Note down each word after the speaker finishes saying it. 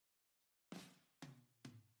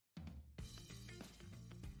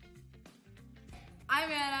I'm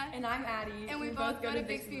Anna. And I'm Addie. And we both go to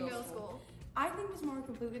Bixby Middle School. I think Miss Morrow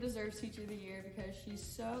completely deserves Teacher of the Year because she's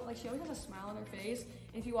so, she always has a smile on her face.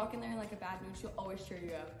 And if you walk in there in a bad mood, she'll always cheer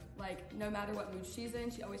you up. No matter what mood she's in,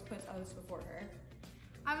 she always puts others before her.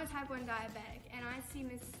 I'm a type 1 diabetic, and I see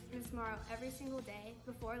Miss Morrow every single day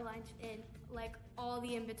before lunch and all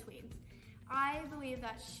the in-betweens. I believe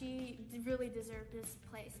that she really deserved this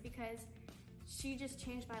place because she just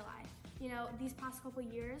changed my life. These past couple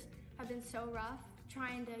years have been so rough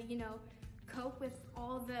trying to, cope with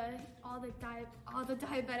all the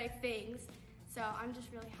diabetic things. So I'm just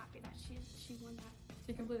really happy that she won that.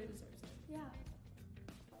 She completely deserves it. Yeah.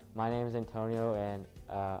 My name is Antonio, and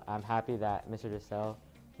I'm happy that Mr. DeSalle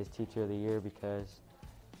is Teacher of the Year because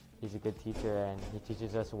he's a good teacher and he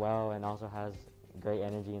teaches us well and also has great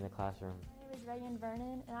energy in the classroom. My name is Reagan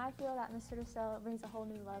Vernon, and I feel that Mr. DeSalle brings a whole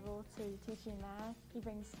new level to teaching math. He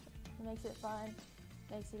makes it fun,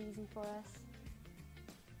 makes it easy for us.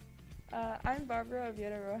 I'm Barbara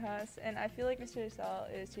Oviedo Rojas, and I feel like Mr. DeSalle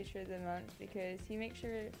is Teacher of the Month because he makes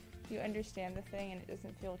sure you understand the thing and it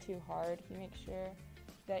doesn't feel too hard. He makes sure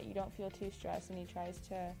that you don't feel too stressed, and he tries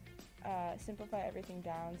to simplify everything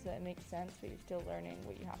down so that it makes sense, but you're still learning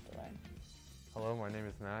what you have to learn. Hello, my name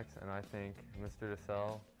is Max, and I think Mr.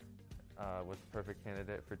 DeSalle was the perfect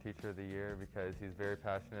candidate for Teacher of the Year because he's very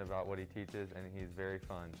passionate about what he teaches and he's very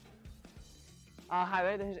fun. Hi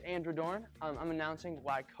there, this is Andrew Dorn. I'm announcing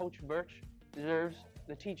why Coach Birch deserves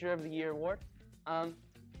the Teacher of the Year award.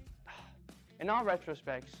 In all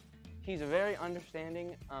retrospects, he's a very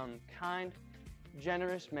understanding, kind,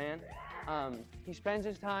 generous man. He spends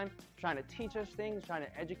his time trying to teach us things, trying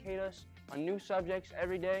to educate us on new subjects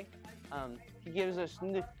every day. He gives us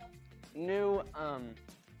new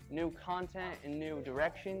content and new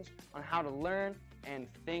directions on how to learn and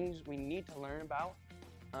things we need to learn about.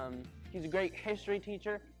 He's a great history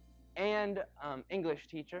teacher and English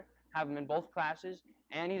teacher, have him in both classes,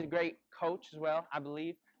 and he's a great coach as well, I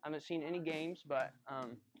believe. I haven't seen any games, but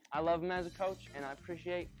I love him as a coach, and I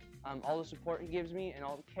appreciate all the support he gives me and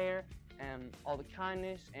all the care and all the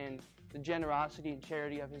kindness and the generosity and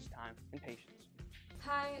charity of his time and patience.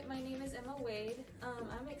 Hi, my name is Emma Wade.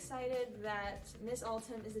 I'm excited that Miss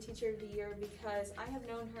Altum is the Teacher of the Year because I have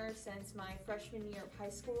known her since my freshman year of high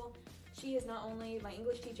school. She is not only my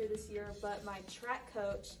English teacher this year, but my track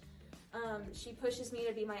coach. She pushes me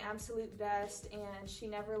to be my absolute best, and she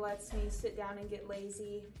never lets me sit down and get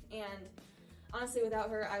lazy. And honestly, without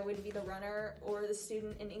her, I wouldn't be the runner or the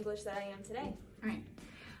student in English that I am today. All right.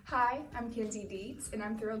 Hi, I'm Kenzie Dietz, and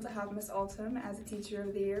I'm thrilled to have Miss Altum as a Teacher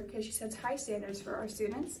of the Year because she sets high standards for our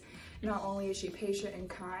students. Not only is she patient and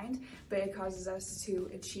kind, but it causes us to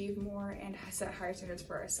achieve more and set higher standards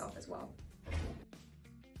for ourselves as well.